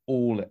have them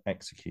all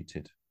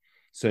executed.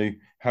 So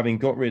having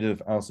got rid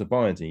of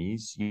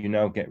Alcibiades, you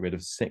now get rid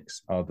of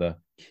 6 other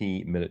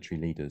key military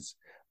leaders.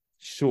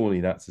 Surely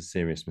that's a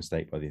serious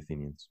mistake by the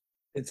Athenians.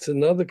 It's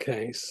another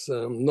case,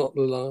 not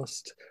the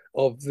last,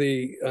 of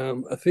the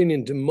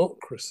Athenian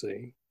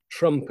democracy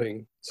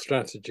trumping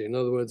strategy. In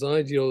other words,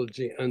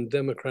 ideology and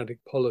democratic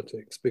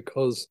politics,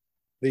 because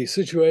the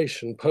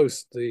situation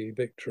post the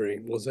victory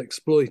was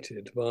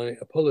exploited by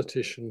a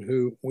politician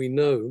who we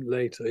know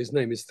later, his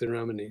name is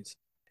Theramenes,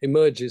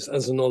 emerges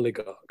as an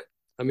oligarch.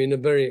 I mean, a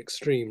very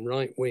extreme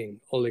right-wing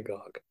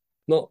oligarch,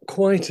 not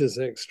quite as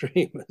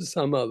extreme as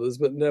some others,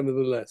 but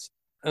nevertheless,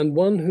 and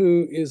one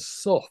who is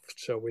soft,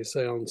 shall we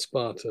say, on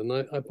Sparta. And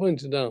I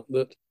pointed out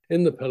that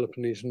in the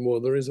Peloponnesian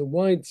War, there is a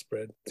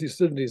widespread,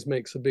 Thucydides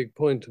makes a big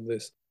point of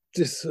this,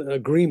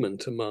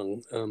 disagreement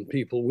among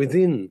people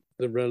within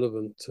the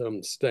relevant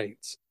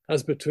states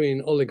as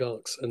between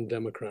oligarchs and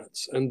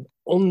democrats. And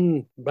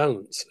on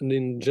balance and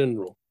in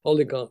general,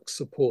 oligarchs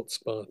support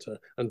Sparta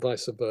and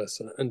vice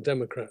versa, and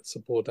democrats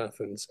support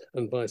Athens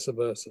and vice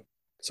versa.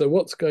 So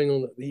what's going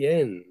on at the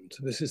end?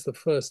 This is the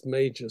first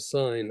major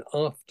sign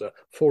after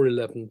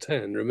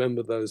 411-10.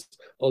 Remember those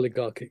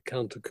oligarchic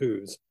counter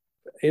coups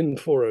in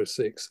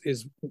 406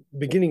 is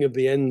beginning of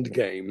the end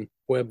game,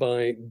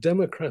 whereby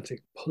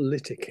democratic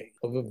politicking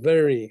of a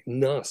very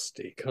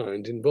nasty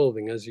kind,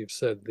 involving, as you've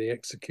said, the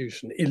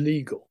execution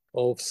illegal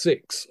of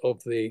 6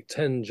 of the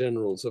 10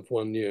 generals of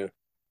one year.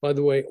 By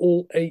the way,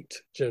 all 8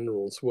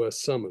 generals were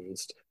summoned.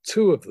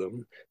 2 of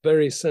them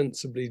very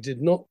sensibly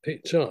did not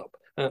pitch up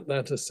at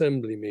that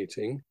assembly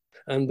meeting,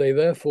 and they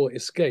therefore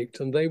escaped,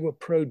 and they were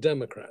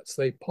pro-democrats.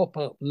 They pop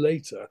up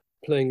later,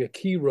 playing a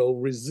key role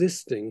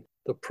resisting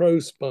the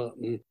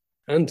pro-Spartan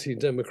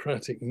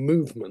anti-democratic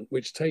movement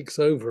which takes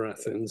over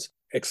Athens,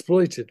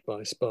 exploited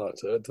by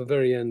Sparta at the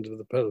very end of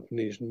the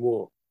Peloponnesian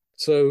War.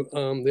 So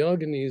the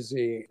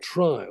Argonese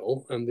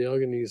trial and the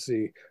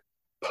Argonese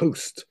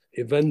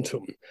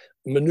post-eventum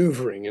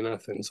maneuvering in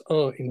Athens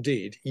are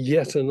indeed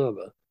yet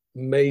another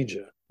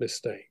major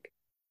mistake.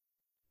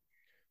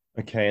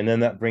 Okay, and then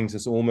that brings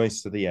us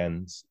almost to the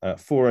end.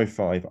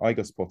 405,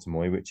 Aigos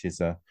Potamoi, which is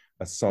a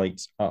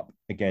site up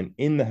again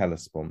in the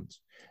Hellespont.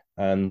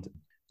 And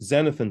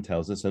Xenophon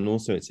tells us, and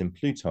also it's in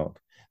Plutarch,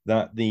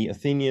 that the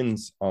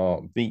Athenians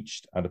are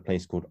beached at a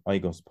place called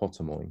Aigos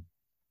Potamoi.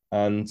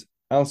 And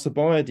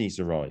Alcibiades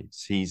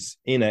arrives. He's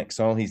in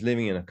exile. He's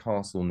living in a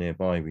castle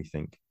nearby, we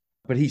think.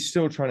 But he's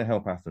still trying to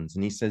help Athens.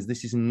 And he says,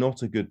 this is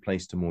not a good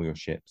place to moor your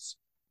ships.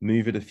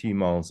 Move it a few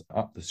miles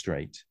up the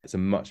strait. It's a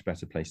much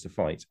better place to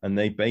fight. And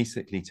they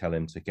basically tell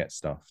him to get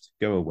stuffed.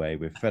 Go away.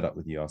 We're fed up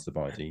with you,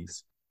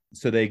 Alcibiades.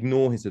 So they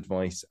ignore his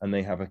advice and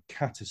they have a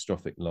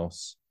catastrophic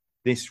loss.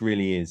 This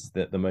really is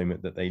the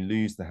moment that they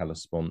lose the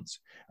Hellespont.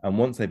 And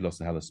once they've lost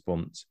the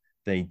Hellespont,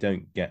 they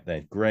don't get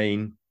their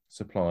grain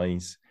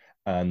supplies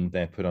and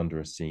they're put under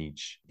a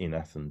siege in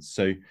Athens.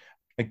 So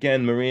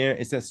again, Maria,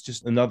 is that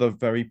just another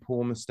very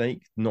poor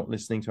mistake, not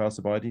listening to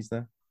Alcibiades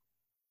there?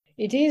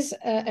 It is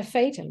a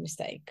fatal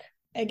mistake.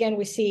 Again,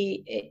 we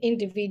see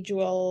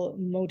individual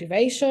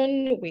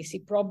motivation, we see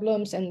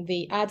problems, and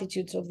the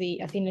attitudes of the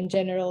Athenian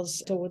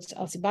generals towards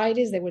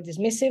Alcibiades. They were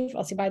dismissive.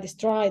 Alcibiades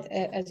tried,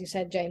 as you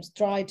said, James,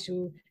 tried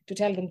to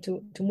tell them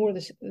to moor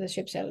the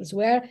ships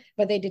elsewhere,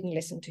 but they didn't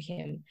listen to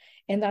him.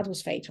 And that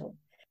was fatal.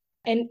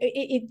 And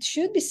it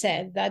should be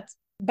said that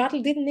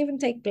battle didn't even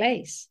take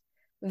place.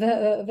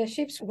 The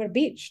ships were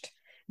beached,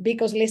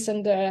 because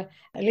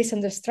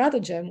Lysander's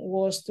stratagem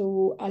was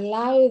to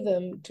allow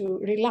them to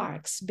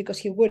relax, because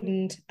he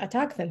wouldn't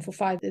attack them for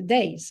 5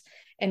 days.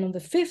 And on the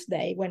 5th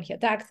day, when he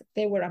attacked,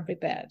 they were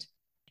unprepared.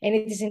 And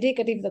it is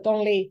indicative that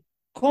only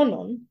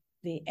Conon,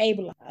 the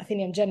able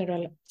Athenian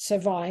general,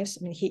 survives.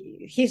 I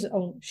mean, his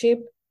own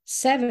ship,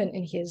 7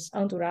 in his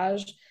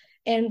entourage,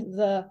 and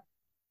the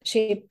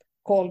ship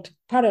called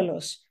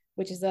Paralos,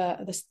 which is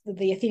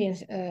the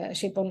Athenian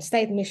ship on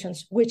state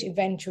missions, which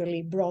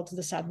eventually brought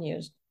the sad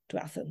news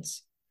to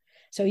Athens.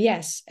 So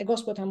yes,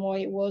 Aigos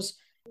Potamoi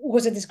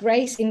was a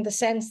disgrace in the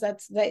sense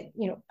that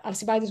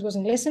Alcibiades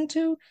wasn't listened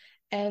to,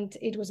 and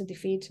it was a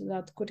defeat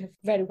that could have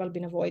very well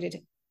been avoided.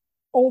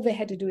 All they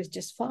had to do is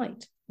just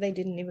fight. They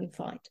didn't even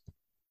fight.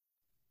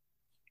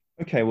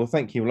 Okay, well,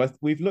 thank you. Well,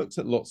 we've looked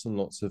at lots and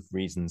lots of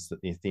reasons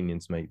that the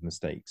Athenians made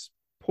mistakes.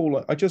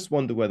 Paul, I just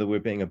wonder whether we're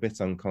being a bit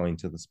unkind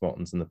to the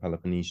Spartans and the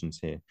Peloponnesians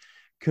here.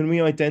 Can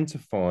we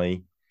identify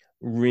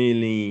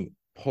really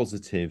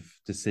positive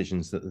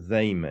decisions that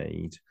they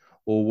made,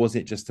 or was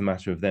it just a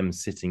matter of them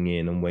sitting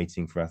in and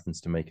waiting for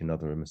Athens to make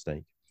another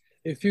mistake?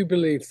 If you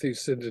believe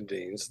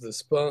Thucydides, the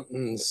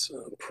Spartans'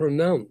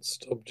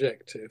 pronounced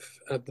objective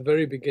at the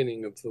very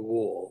beginning of the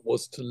war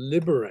was to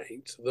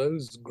liberate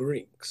those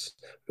Greeks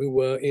who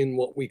were in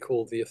what we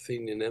call the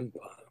Athenian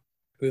Empire,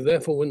 who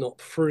therefore were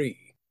not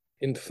free.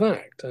 In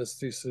fact, as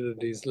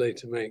Thucydides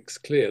later makes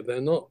clear,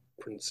 they're not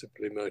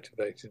principally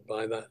motivated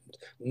by that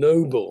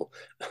noble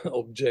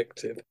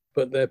objective,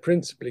 but they're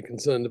principally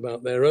concerned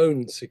about their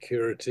own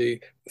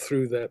security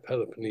through their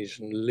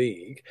Peloponnesian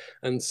League.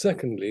 And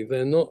secondly,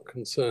 they're not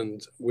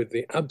concerned with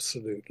the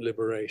absolute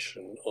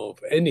liberation of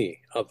any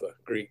other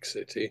Greek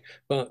city,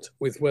 but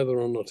with whether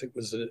or not it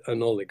was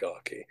an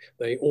oligarchy.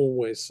 They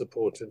always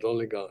supported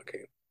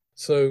oligarchy.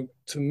 So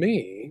to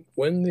me,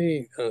 when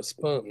the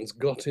Spartans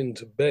got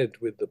into bed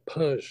with the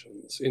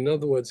Persians, in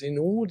other words, in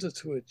order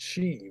to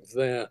achieve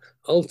their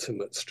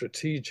ultimate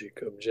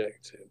strategic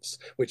objectives,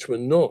 which were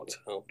not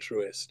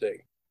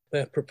altruistic,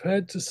 they're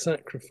prepared to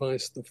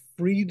sacrifice the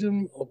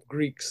freedom of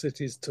Greek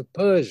cities to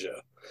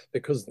Persia,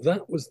 because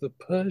that was the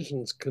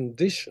Persians'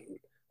 condition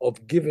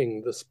of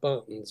giving the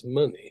Spartans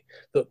money,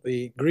 that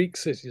the Greek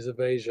cities of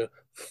Asia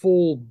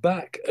fall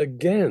back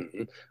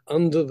again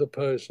under the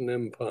Persian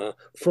Empire,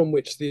 from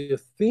which the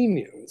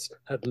Athenians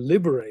had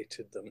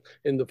liberated them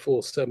in the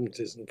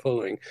 470s and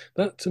following.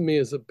 That to me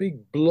is a big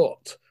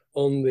blot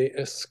on the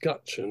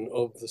escutcheon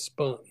of the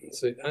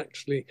Spartans. It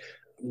actually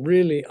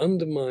really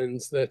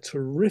undermines their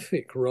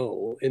terrific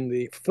role in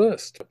the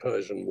First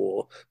Persian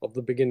War of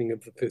the beginning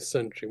of the 5th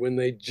century, when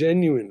they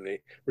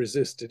genuinely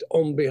resisted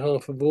on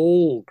behalf of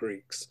all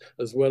Greeks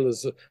as well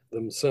as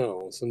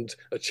themselves, and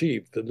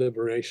achieved the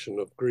liberation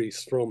of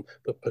Greece from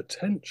the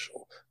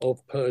potential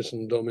of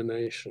Persian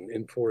domination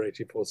in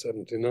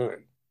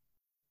 484-79.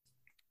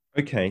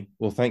 Okay,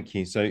 well, thank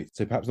you. So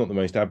perhaps not the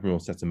most admirable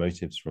set of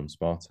motives from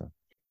Sparta.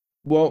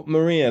 Well,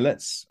 Maria,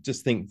 let's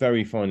just think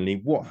very finally,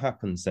 what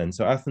happens then?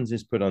 So Athens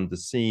is put under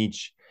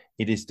siege,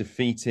 it is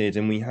defeated,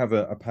 and we have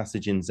a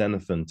passage in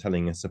Xenophon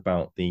telling us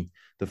about the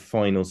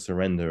final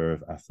surrender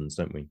of Athens,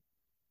 don't we?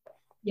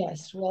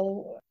 Yes,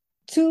 well,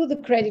 to the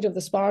credit of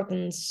the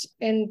Spartans,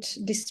 and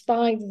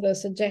despite the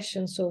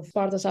suggestions of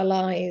Sparta's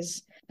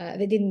allies,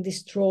 they didn't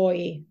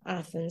destroy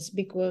Athens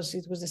because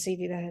it was a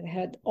city that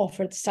had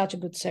offered such a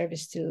good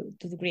service to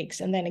the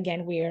Greeks. And then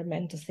again, we are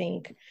meant to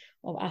think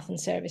of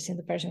Athens' service in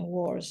the Persian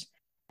Wars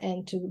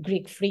and to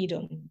Greek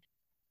freedom.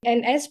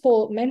 And as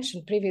Paul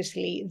mentioned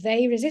previously,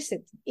 they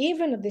resisted.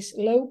 Even at this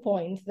low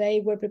point, they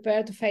were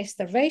prepared to face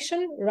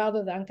starvation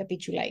rather than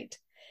capitulate.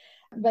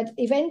 But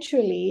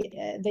eventually,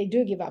 they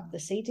do give up the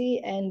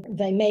city and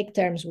they make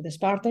terms with the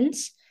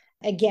Spartans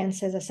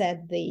against, as I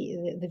said,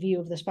 the view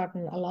of the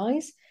Spartan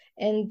allies.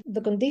 And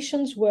the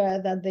conditions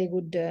were that they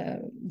would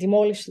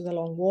demolish the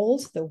long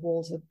walls, the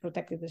walls that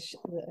protected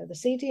the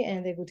city,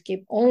 and they would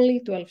keep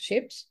only 12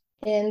 ships.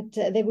 And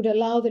they would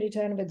allow the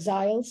return of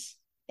exiles,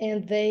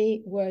 and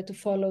they were to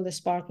follow the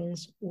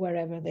Spartans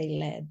wherever they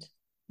led,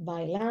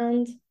 by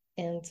land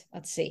and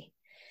at sea.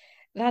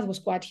 That was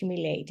quite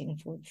humiliating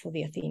for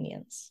the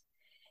Athenians.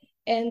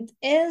 And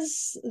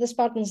as the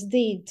Spartans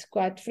did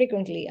quite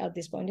frequently at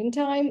this point in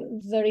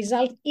time, the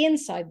result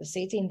inside the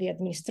city, in the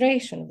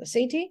administration of the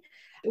city,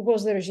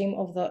 was the regime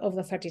of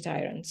the 30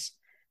 tyrants,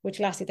 which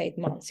lasted 8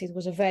 months. It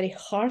was a very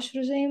harsh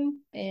regime,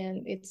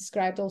 and it's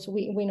described also,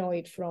 we know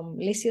it from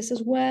Lysias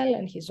as well,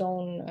 and his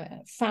own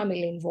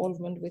family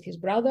involvement with his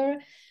brother.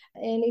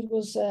 And it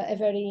was a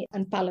very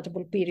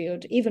unpalatable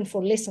period, even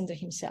for Lysander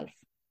himself.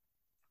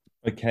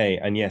 Okay,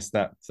 and yes,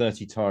 that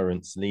 30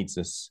 tyrants leads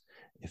us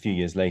a few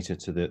years later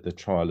to the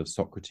trial of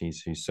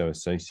Socrates, who's so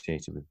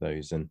associated with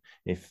those. And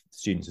if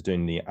students are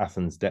doing the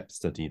Athens depth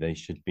study, they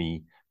should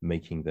be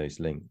making those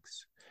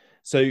links.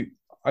 So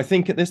I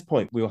think at this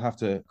point, we'll have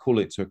to call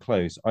it to a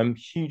close. I'm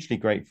hugely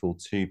grateful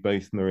to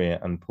both Maria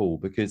and Paul,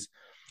 because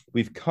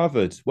we've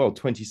covered, well,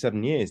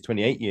 27 years,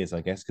 28 years,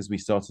 I guess, because we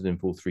started in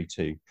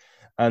 432.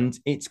 And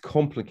it's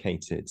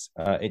complicated.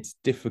 It's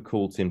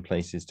difficult in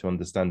places to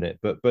understand it,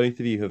 but both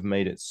of you have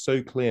made it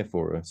so clear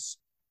for us.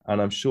 And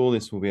I'm sure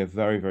this will be a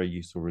very, very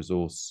useful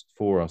resource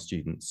for our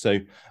students. So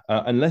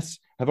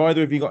have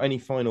either of you got any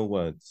final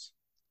words?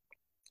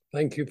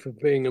 Thank you for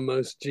being a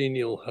most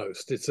genial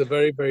host. It's a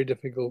very, very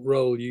difficult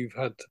role you've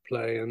had to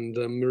play, and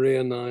Maria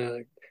and I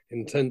are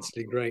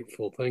intensely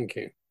grateful. Thank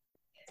you.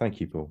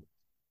 Thank you, Paul.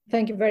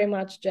 Thank you very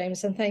much,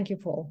 James, and thank you,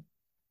 Paul.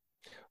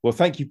 Well,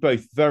 thank you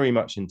both very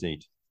much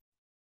indeed.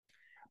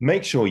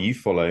 Make sure you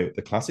follow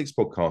the Classics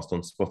podcast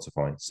on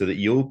Spotify so that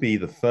you'll be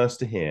the first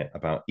to hear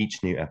about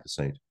each new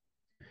episode.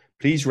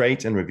 Please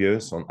rate and review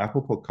us on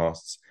Apple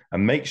Podcasts,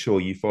 and make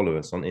sure you follow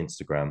us on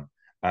Instagram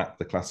at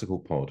The Classical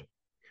Pod.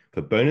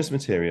 For bonus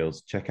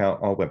materials, check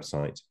out our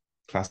website,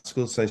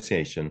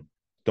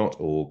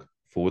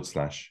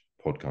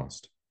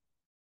 classicalassociation.org/podcast.